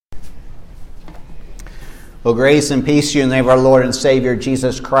Well, grace and peace to you in the name of our Lord and Savior,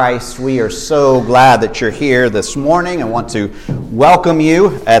 Jesus Christ. We are so glad that you're here this morning. I want to welcome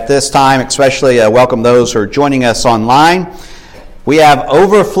you at this time, especially welcome those who are joining us online. We have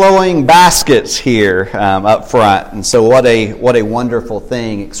overflowing baskets here up front, and so what a wonderful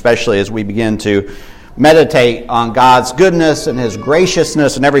thing, especially as we begin to meditate on God's goodness and His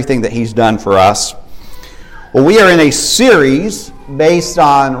graciousness and everything that He's done for us. Well, we are in a series based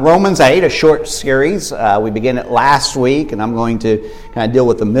on Romans 8, a short series. We began it last week, and I'm going to kind of deal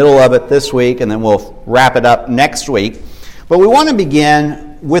with the middle of it this week, and then we'll wrap it up next week. But we want to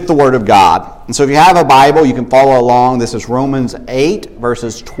begin with the Word of God. And so if you have a Bible, you can follow along. This is Romans 8,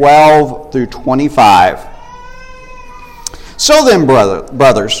 verses 12 through 25. So then,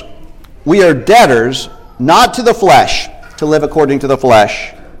 brothers, we are debtors, not to the flesh, to live according to the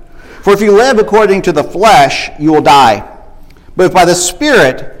flesh. For if you live according to the flesh, you will die. But if by the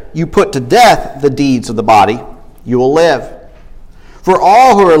Spirit you put to death the deeds of the body, you will live. For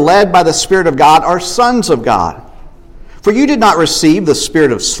all who are led by the Spirit of God are sons of God. For you did not receive the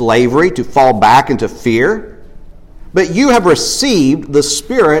spirit of slavery to fall back into fear, but you have received the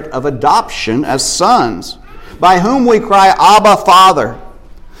Spirit of adoption as sons, by whom we cry, Abba, Father.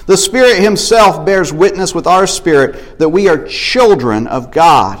 The Spirit Himself bears witness with our spirit that we are children of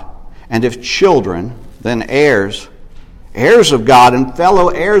God. And if children, then heirs, heirs of God and fellow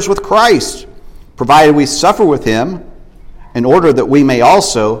heirs with Christ, provided we suffer with Him, in order that we may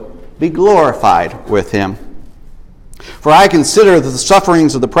also be glorified with Him. For I consider that the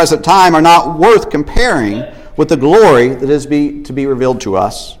sufferings of the present time are not worth comparing with the glory that is to be revealed to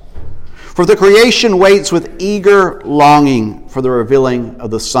us. For the creation waits with eager longing for the revealing of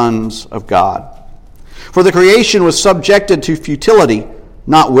the sons of God. For the creation was subjected to futility,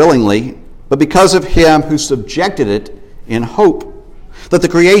 not willingly, but because of Him who subjected it in hope, that the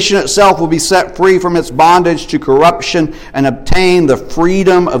creation itself will be set free from its bondage to corruption and obtain the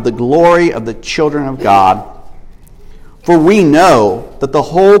freedom of the glory of the children of God. For we know that the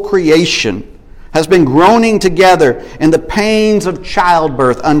whole creation has been groaning together in the pains of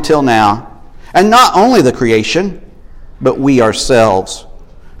childbirth until now. And not only the creation, but we ourselves,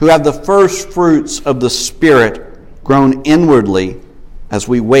 who have the first fruits of the Spirit, groan inwardly as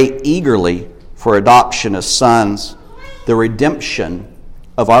we wait eagerly for adoption as sons, the redemption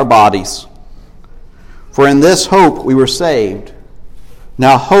of our bodies. For in this hope we were saved.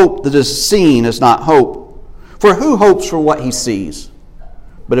 Now hope that is seen is not hope. For who hopes for what he sees?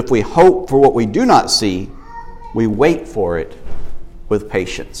 But if we hope for what we do not see, we wait for it with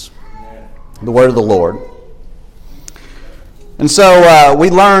patience. The word of the Lord. And so we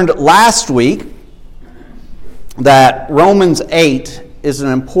learned last week that Romans 8 is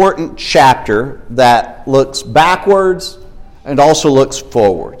an important chapter that looks backwards and also looks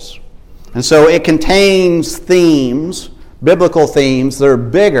forwards. And so it contains themes, biblical themes, that are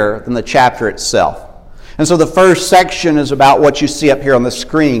bigger than the chapter itself. And so the first section is about what you see up here on the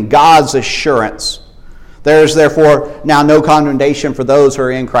screen, God's assurance. There is therefore now no condemnation for those who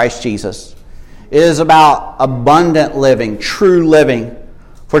are in Christ Jesus. It is about abundant living, true living.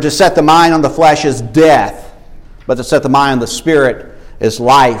 For to set the mind on the flesh is death, but to set the mind on the Spirit is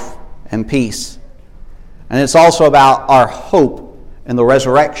life and peace. And it's also about our hope in the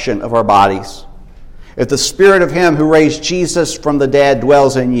resurrection of our bodies. If the Spirit of Him who raised Jesus from the dead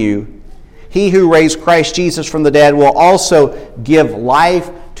dwells in you, He who raised Christ Jesus from the dead will also give life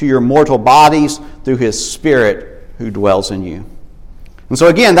to your mortal bodies through His Spirit who dwells in you. And so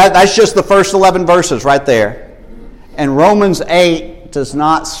again, that's just the first 11 verses right there. And Romans 8 does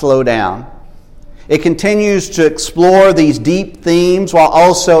not slow down. It continues to explore these deep themes while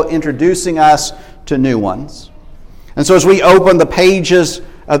also introducing us to new ones. And so as we open the pages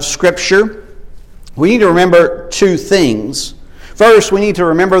of Scripture, we need to remember two things. First, we need to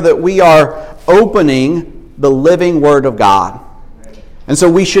remember that we are opening the living Word of God. And so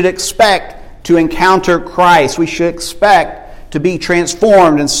we should expect to encounter Christ. We should expect to be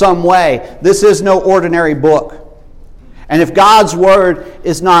transformed in some way. This is no ordinary book. And if God's Word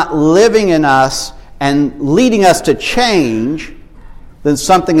is not living in us and leading us to change, then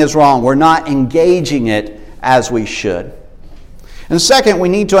something is wrong. We're not engaging it as we should. And second, we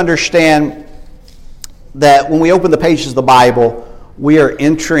need to understand that when we open the pages of the Bible, we are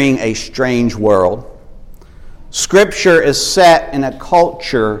entering a strange world. Scripture is set in a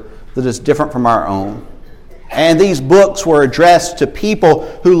culture that is different from our own. And these books were addressed to people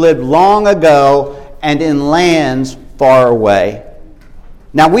who lived long ago and in lands far away.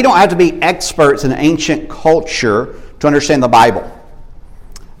 Now, we don't have to be experts in ancient culture to understand the Bible.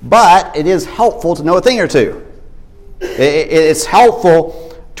 But it is helpful to know a thing or two. It's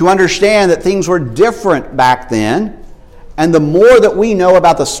helpful to to understand that things were different back then. And the more that we know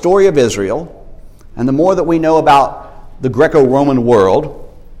about the story of Israel, and the more that we know about the Greco-Roman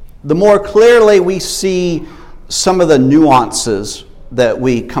world, the more clearly we see some of the nuances that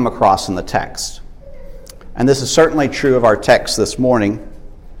we come across in the text. And this is certainly true of our text this morning.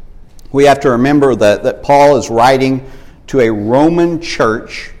 We have to remember that Paul is writing to a Roman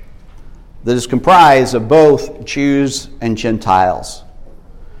church that is comprised of both Jews and Gentiles.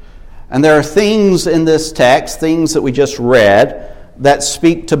 And there are things in this text, things that we just read, that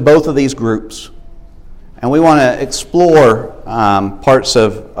speak to both of these groups. And we want to explore parts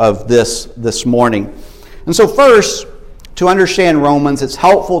of this morning. And so first, to understand Romans, it's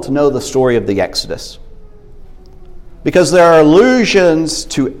helpful to know the story of the Exodus. Because there are allusions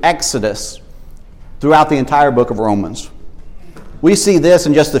to Exodus throughout the entire book of Romans. We see this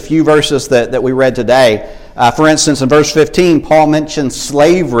in just a few verses that we read today. For instance, in verse 15, Paul mentions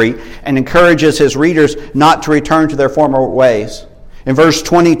slavery and encourages his readers not to return to their former ways. In verse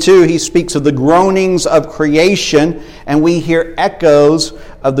 22, he speaks of the groanings of creation, and we hear echoes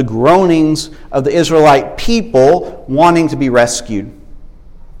of the groanings of the Israelite people wanting to be rescued.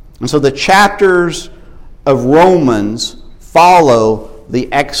 And so the chapters of Romans follow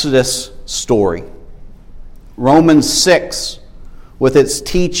the Exodus story. Romans 6, with its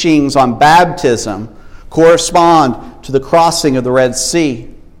teachings on baptism, correspond to the crossing of the Red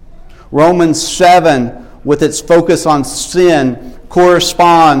Sea. Romans 7, with its focus on sin,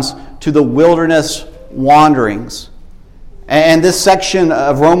 corresponds to the wilderness wanderings. And this section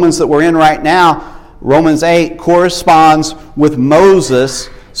of Romans that we're in right now, Romans 8, corresponds with Moses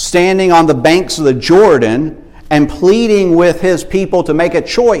standing on the banks of the Jordan and pleading with his people to make a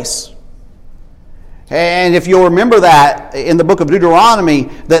choice. And if you'll remember that in the book of Deuteronomy,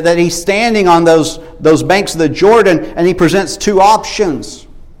 that he's standing on those banks of the Jordan and he presents two options.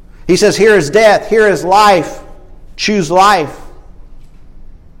 He says, here is death, here is life. Choose life.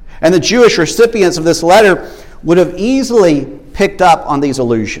 And the Jewish recipients of this letter would have easily picked up on these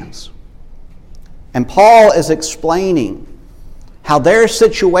allusions. And Paul is explaining how their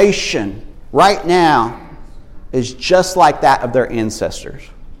situation right now is just like that of their ancestors.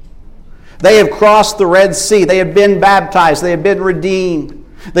 They have crossed the Red Sea. They have been baptized. They have been redeemed.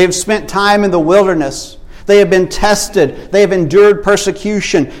 They have spent time in the wilderness. They have been tested. They have endured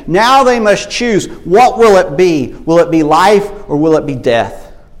persecution. Now they must choose. What will it be? Will it be life or will it be death?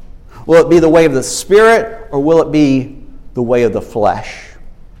 Will it be the way of the Spirit or will it be the way of the flesh?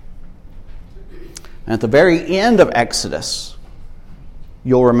 And at the very end of Exodus,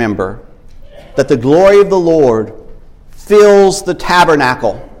 you'll remember that the glory of the Lord fills the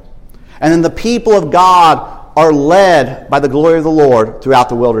tabernacle. And then the people of God are led by the glory of the Lord throughout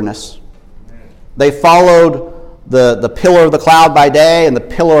the wilderness. They followed the pillar of the cloud by day and the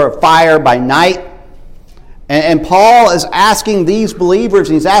pillar of fire by night. And Paul is asking these believers,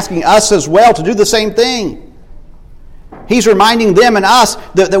 and he's asking us as well to do the same thing. He's reminding them and us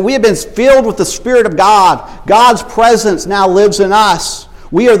that we have been filled with the Spirit of God. God's presence now lives in us.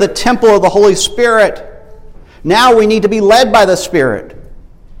 We are the temple of the Holy Spirit. Now we need to be led by the Spirit.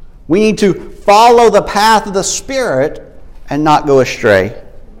 We need to follow the path of the Spirit and not go astray.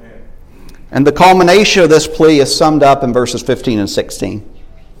 Amen. And the culmination of this plea is summed up in verses 15 and 16.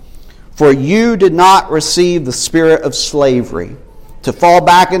 For you did not receive the spirit of slavery to fall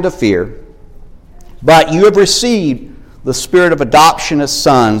back into fear, but you have received the spirit of adoption as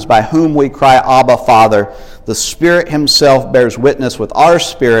sons, by whom we cry, Abba, Father. The Spirit Himself bears witness with our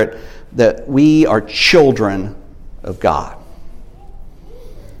spirit that we are children of God.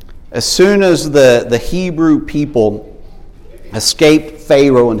 As soon as the Hebrew people escaped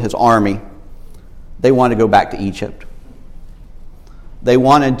Pharaoh and his army, they wanted to go back to Egypt. They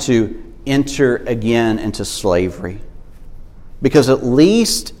wanted to enter again into slavery. Because at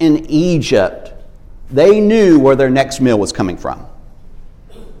least in Egypt, they knew where their next meal was coming from.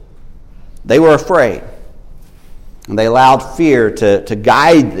 They were afraid. And they allowed fear to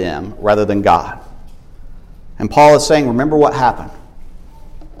guide them rather than God. And Paul is saying, remember what happened.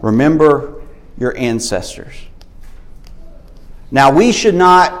 Remember your ancestors. Now, we should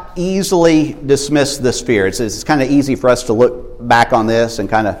not easily dismiss this fear. It's kind of easy for us to look back on this and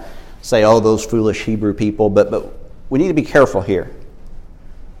kind of say, oh, those foolish Hebrew people. But we need to be careful here.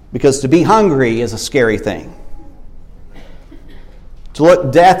 Because to be hungry is a scary thing. To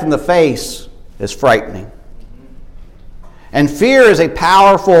look death in the face is frightening. And fear is a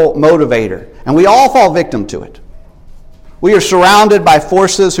powerful motivator. And we all fall victim to it. We are surrounded by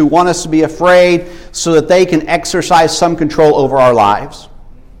forces who want us to be afraid so that they can exercise some control over our lives.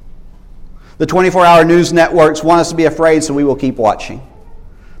 The 24-hour news networks want us to be afraid so we will keep watching.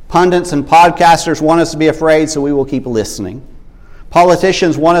 Pundits and podcasters want us to be afraid, so we will keep listening.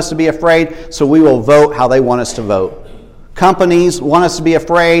 Politicians want us to be afraid, so we will vote how they want us to vote. Companies want us to be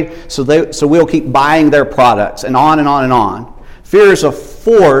afraid, so we'll keep buying their products, and on and on and on. Fear is a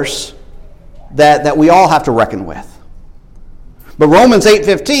force that we all have to reckon with. But Romans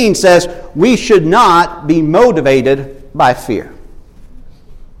 8:15 says we should not be motivated by fear.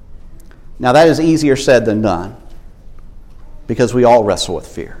 Now that is easier said than done, because we all wrestle with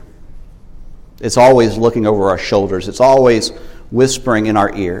fear. It's always looking over our shoulders. It's always whispering in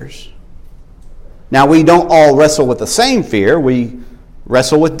our ears. Now, we don't all wrestle with the same fear. We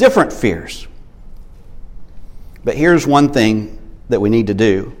wrestle with different fears. But here's one thing that we need to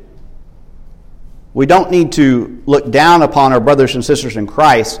do. We don't need to look down upon our brothers and sisters in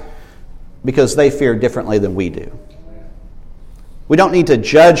Christ because they fear differently than we do. We don't need to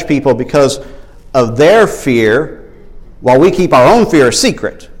judge people because of their fear while we keep our own fear a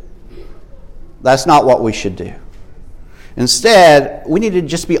secret. That's not what we should do. Instead, we need to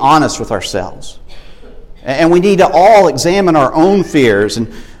just be honest with ourselves. And we need to all examine our own fears.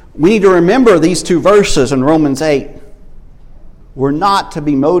 And we need to remember these two verses in Romans 8. We're not to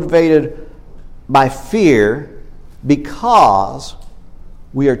be motivated by fear because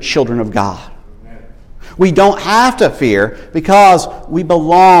we are children of God. We don't have to fear because we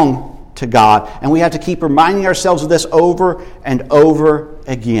belong to God. And we have to keep reminding ourselves of this over and over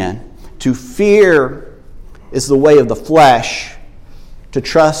again. To fear is the way of the flesh. To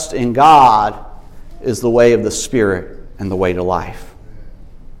trust in God is the way of the Spirit and the way to life.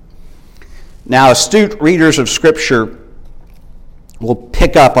 Now, astute readers of Scripture will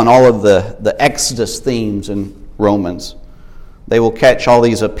pick up on all of the Exodus themes in Romans. They will catch all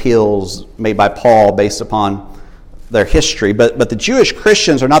these appeals made by Paul based upon their history. But the Jewish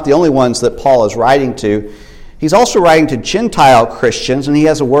Christians are not the only ones that Paul is writing to. He's also writing to Gentile Christians, and he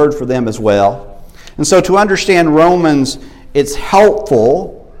has a word for them as well. And so to understand Romans, it's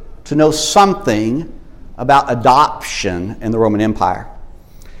helpful to know something about adoption in the Roman Empire.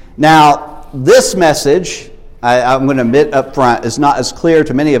 Now, this message, I'm going to admit up front, is not as clear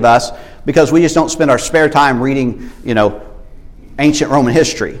to many of us because we just don't spend our spare time reading, ancient Roman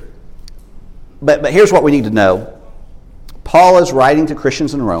history. But here's what we need to know. Paul is writing to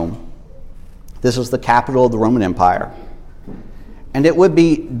Christians in Rome. This is the capital of the Roman Empire. And it would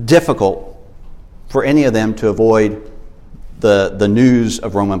be difficult for any of them to avoid the news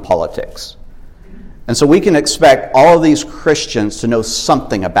of Roman politics. And so we can expect all of these Christians to know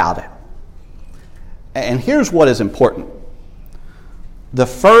something about it. And here's what is important. The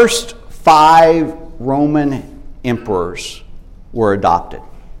first 5 Roman emperors were adopted.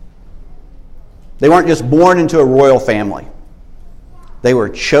 They weren't just born into a royal family. They were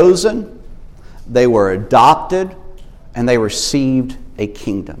chosen, they were adopted, and they received a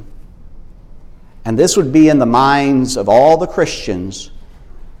kingdom. And this would be in the minds of all the Christians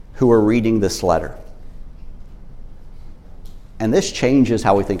who are reading this letter. And this changes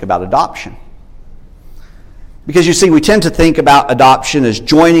how we think about adoption. Because you see, we tend to think about adoption as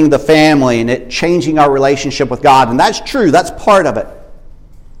joining the family and it changing our relationship with God. And that's true, that's part of it.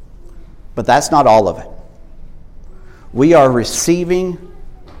 But that's not all of it. We are receiving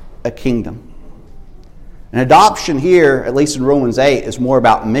a kingdom. And adoption here, at least in Romans 8, is more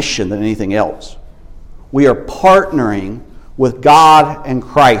about mission than anything else. We are partnering with God and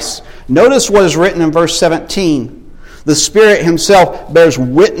Christ. Notice what is written in verse 17. The Spirit Himself bears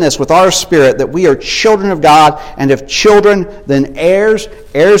witness with our spirit that we are children of God, and if children, then heirs,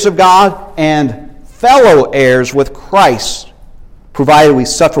 heirs of God, and fellow heirs with Christ, provided we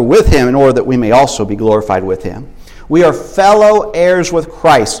suffer with Him in order that we may also be glorified with Him. We are fellow heirs with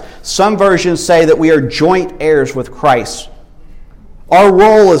Christ. Some versions say that we are joint heirs with Christ. Our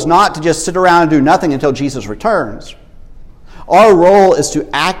role is not to just sit around and do nothing until Jesus returns. Our role is to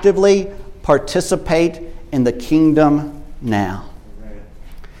actively participate in the kingdom now.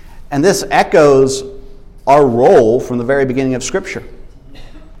 And this echoes our role from the very beginning of Scripture.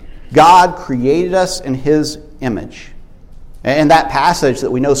 God created us in His image. And that passage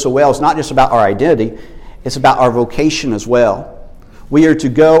that we know so well is not just about our identity, it's about our vocation as well. We are to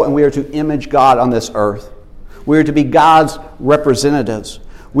go and we are to image God on this earth. We are to be God's representatives.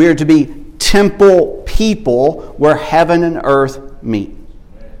 We are to be temple people where heaven and earth meet.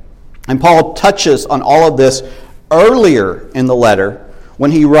 And Paul touches on all of this earlier in the letter when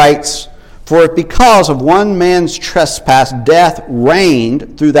he writes, "For if because of one man's trespass death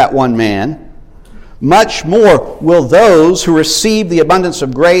reigned through that one man, much more will those who receive the abundance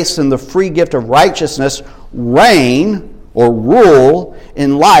of grace and the free gift of righteousness reign or rule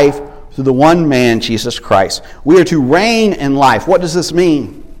in life through the one man, Jesus Christ." We are to reign in life. What does this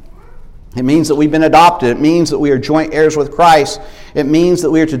mean? It means that we've been adopted. It means that we are joint heirs with Christ. It means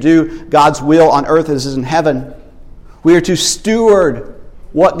that we are to do God's will on earth as it is in heaven. We are to steward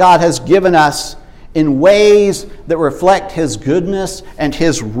what God has given us in ways that reflect His goodness and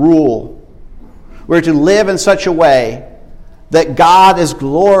His rule. We're to live in such a way that God is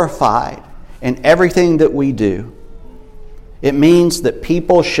glorified in everything that we do. It means that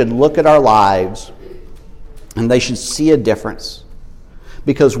people should look at our lives and they should see a difference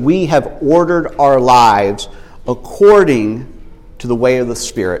because we have ordered our lives according to the way of the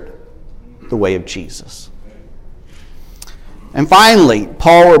Spirit, the way of Jesus. And finally,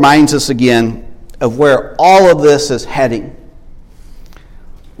 Paul reminds us again of where all of this is heading.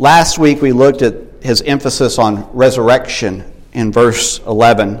 Last week we looked at his emphasis on resurrection in verse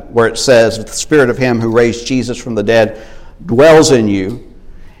 11, where it says, "The Spirit of Him who raised Jesus from the dead dwells in you.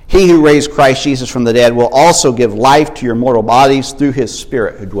 He who raised Christ Jesus from the dead will also give life to your mortal bodies through His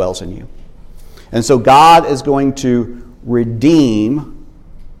Spirit who dwells in you." And so God is going to redeem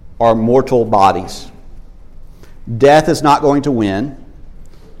our mortal bodies. Death is not going to win.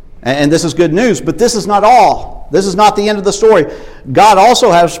 And this is good news, but this is not all. This is not the end of the story. God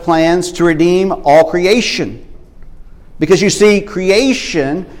also has plans to redeem all creation. Because you see,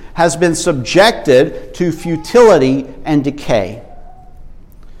 creation has been subjected to futility and decay.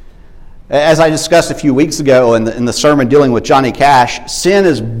 As I discussed a few weeks ago in the sermon dealing with Johnny Cash, sin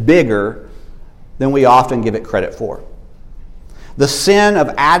is bigger than we often give it credit for. The sin of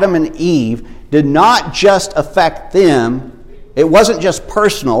Adam and Eve did not just affect them. It wasn't just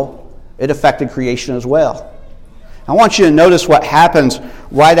personal. It affected creation as well. I want you to notice what happens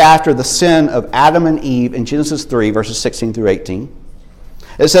right after the sin of Adam and Eve in Genesis 3, verses 16 through 18.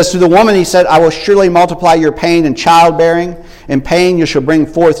 It says, "To the woman He said, I will surely multiply your pain in childbearing. In pain you shall bring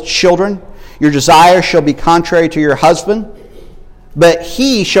forth children. Your desire shall be contrary to your husband, but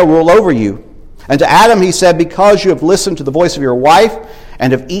he shall rule over you. And to Adam He said, because you have listened to the voice of your wife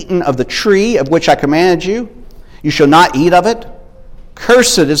and have eaten of the tree of which I commanded you, you shall not eat of it.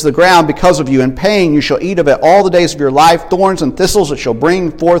 Cursed is the ground because of you. In pain you shall eat of it all the days of your life. Thorns and thistles it shall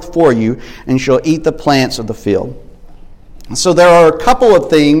bring forth for you, and you shall eat the plants of the field." So there are a couple of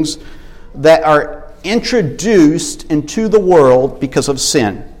things that are introduced into the world because of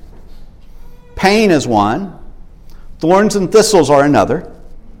sin. Pain is one. Thorns and thistles are another.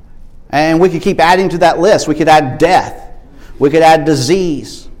 And we could keep adding to that list. We could add death. We could add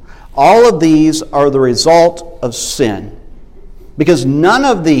disease. All of these are the result of sin. Because none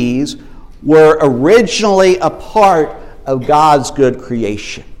of these were originally a part of God's good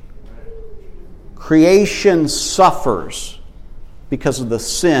creation. Creation suffers because of the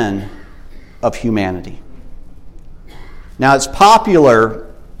sin of humanity. Now, it's popular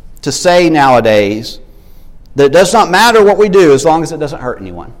to say nowadays that it does not matter what we do as long as it doesn't hurt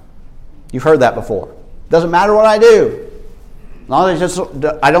anyone. You've heard that before. It doesn't matter what I do as long as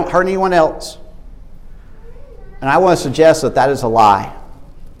I don't hurt anyone else. And I want to suggest that that is a lie.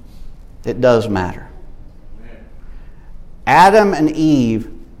 It does matter. Adam and Eve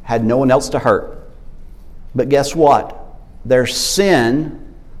had no one else to hurt. But guess what? Their sin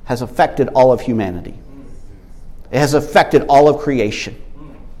has affected all of humanity. It has affected all of creation.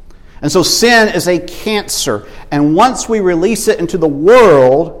 And so sin is a cancer. And once we release it into the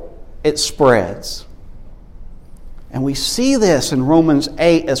world, it spreads. And we see this in Romans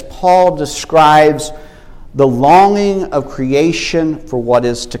 8 as Paul describes the longing of creation for what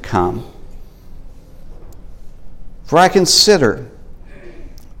is to come. "For I consider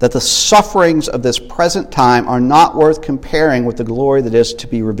that the sufferings of this present time are not worth comparing with the glory that is to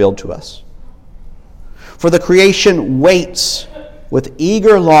be revealed to us. For the creation waits with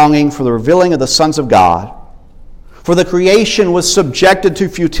eager longing for the revealing of the sons of God. For the creation was subjected to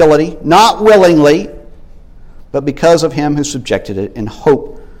futility, not willingly, but because of Him who subjected it, in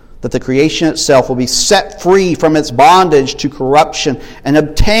hope that the creation itself will be set free from its bondage to corruption and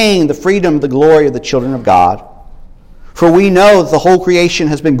obtain the freedom of the glory of the children of God. For we know that the whole creation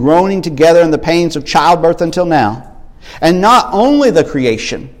has been groaning together in the pains of childbirth until now. And not only the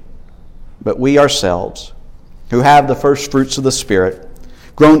creation, but we ourselves, who have the first fruits of the Spirit,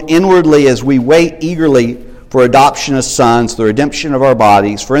 groan inwardly as we wait eagerly for adoption as sons, the redemption of our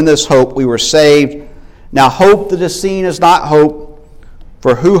bodies. For in this hope we were saved. Now hope that is seen is not hope,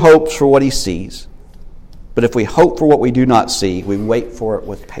 for who hopes for what he sees? But if we hope for what we do not see, we wait for it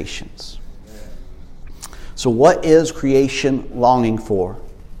with patience." So what is creation longing for?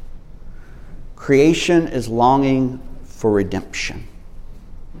 Creation is longing for redemption.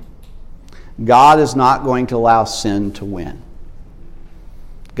 God is not going to allow sin to win.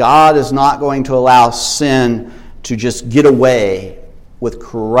 God is not going to allow sin to just get away with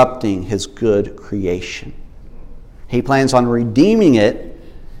corrupting his good creation. He plans on redeeming it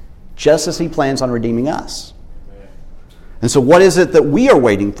just as he plans on redeeming us. And so what is it that we are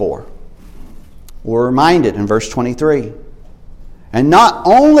waiting for? We're reminded in verse 23. And not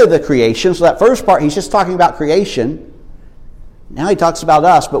only the creation, so that first part, he's just talking about creation. Now he talks about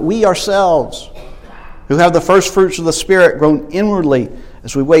us, but we ourselves, who have the first fruits of the Spirit, grown inwardly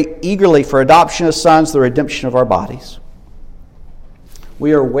as we wait eagerly for adoption as sons, the redemption of our bodies.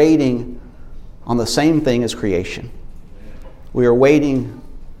 We are waiting on the same thing as creation. We are waiting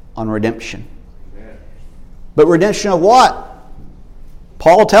on redemption. But redemption of what?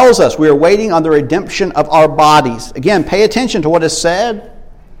 Paul tells us we are waiting on the redemption of our bodies. Again, pay attention to what is said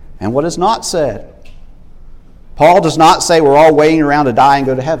and what is not said. Paul does not say we're all waiting around to die and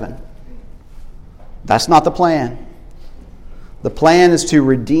go to heaven. That's not the plan. The plan is to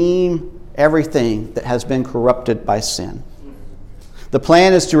redeem everything that has been corrupted by sin. The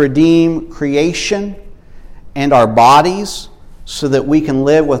plan is to redeem creation and our bodies so that we can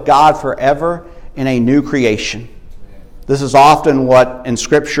live with God forever in a new creation. This is often what in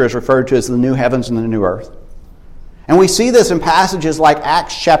Scripture is referred to as the new heavens and the new earth. And we see this in passages like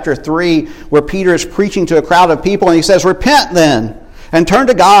Acts chapter 3, where Peter is preaching to a crowd of people and he says, "Repent then, and turn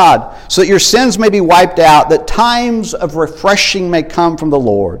to God, so that your sins may be wiped out, that times of refreshing may come from the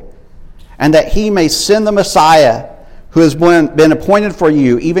Lord, and that he may send the Messiah, who has been appointed for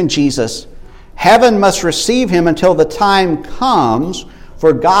you, even Jesus. Heaven must receive him until the time comes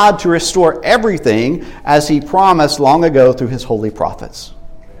for God to restore everything as he promised long ago through his holy prophets."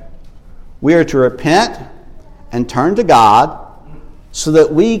 We are to repent and turn to God so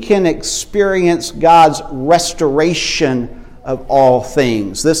that we can experience God's restoration of all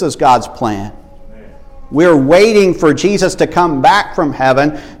things. This is God's plan. We're waiting for Jesus to come back from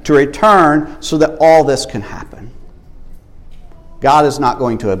heaven to return so that all this can happen. God is not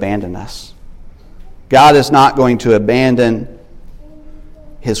going to abandon us. God is not going to abandon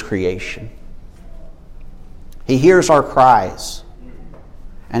his creation. He hears our cries,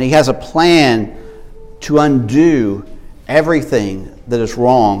 and he has a plan to undo everything that is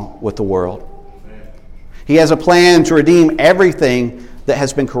wrong with the world. He has a plan to redeem everything that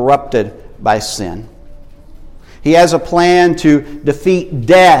has been corrupted by sin. He has a plan to defeat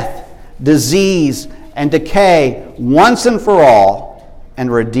death, disease, and decay once and for all,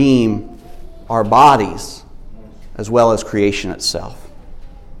 and redeem our bodies as well as creation itself.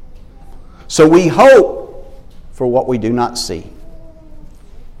 So we hope for what we do not see,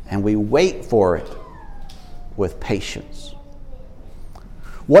 and we wait for it with patience.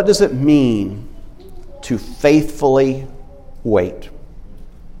 What does it mean to faithfully wait?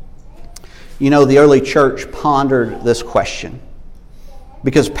 You know, the early church pondered this question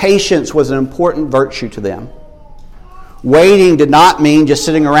because patience was an important virtue to them. Waiting did not mean just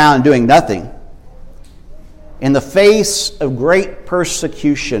sitting around and doing nothing. In the face of great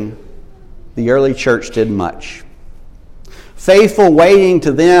persecution, the early church did much. Faithful waiting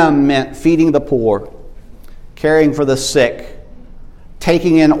to them meant feeding the poor, caring for the sick,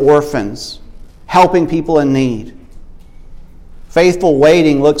 taking in orphans, helping people in need. Faithful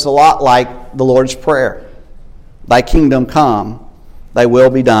waiting looks a lot like the Lord's Prayer. Thy kingdom come, thy will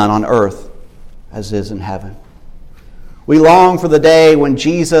be done on earth as is in heaven. We long for the day when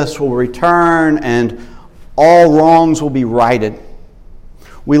Jesus will return and all wrongs will be righted.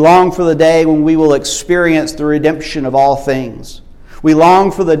 We long for the day when we will experience the redemption of all things. We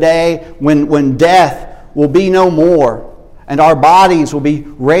long for the day when death will be no more and our bodies will be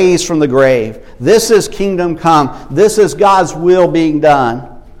raised from the grave. This is kingdom come. This is God's will being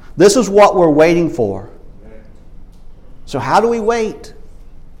done. This is what we're waiting for. So how do we wait?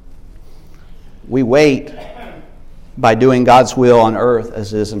 We wait by doing God's will on earth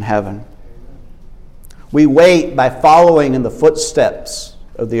as it is in heaven. We wait by following in the footsteps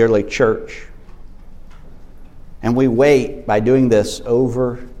of the early church. And we wait by doing this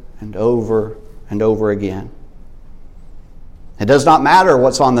over and over and over again. It does not matter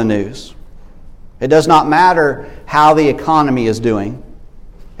what's on the news. It does not matter how the economy is doing.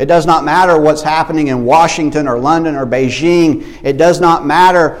 It does not matter what's happening in Washington or London or Beijing. It does not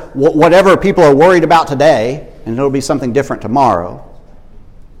matter whatever people are worried about today, and it'll be something different tomorrow.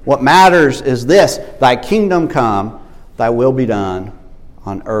 What matters is this: thy kingdom come, thy will be done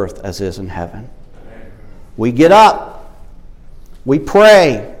on earth as is in heaven. We get up, we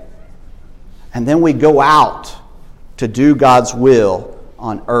pray, and then we go out to do God's will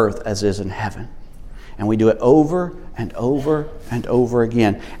on earth as is in heaven. And we do it over and over and over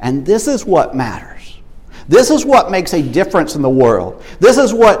again. And this is what matters. This is what makes a difference in the world. This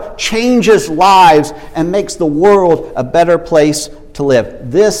is what changes lives and makes the world a better place to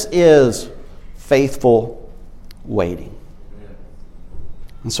live. This is faithful waiting.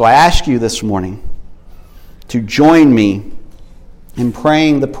 And so I ask you this morning to join me in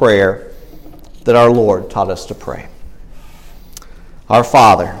praying the prayer that our Lord taught us to pray. Our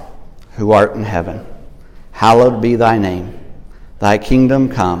Father, who art in heaven, hallowed be thy name. Thy kingdom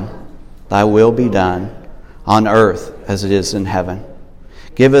come, thy will be done, on earth as it is in heaven.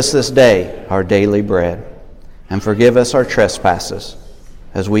 Give us this day our daily bread, and forgive us our trespasses,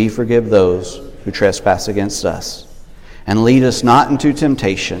 as we forgive those who trespass against us. And lead us not into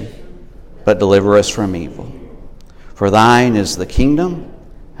temptation, but deliver us from evil. For thine is the kingdom,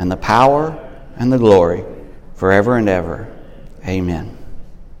 and the power, and the glory, forever and ever. Amen.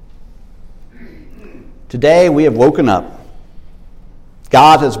 Today we have woken up.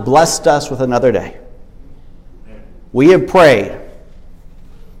 God has blessed us with another day. We have prayed.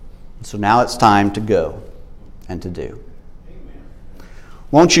 So now it's time to go and to do.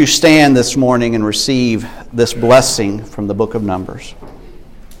 Won't you stand this morning and receive this blessing from the book of Numbers?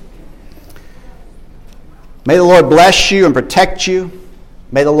 May the Lord bless you and protect you.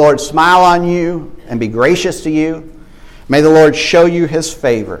 May the Lord smile on you and be gracious to you. May the Lord show you his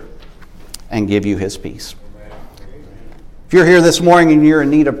favor and give you his peace. If you're here this morning and you're in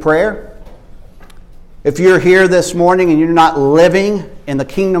need of prayer, if you're here this morning and you're not living in the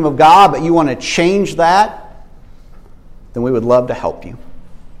kingdom of God, but you want to change that, then we would love to help you.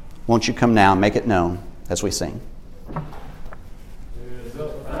 Won't you come now and make it known as we sing?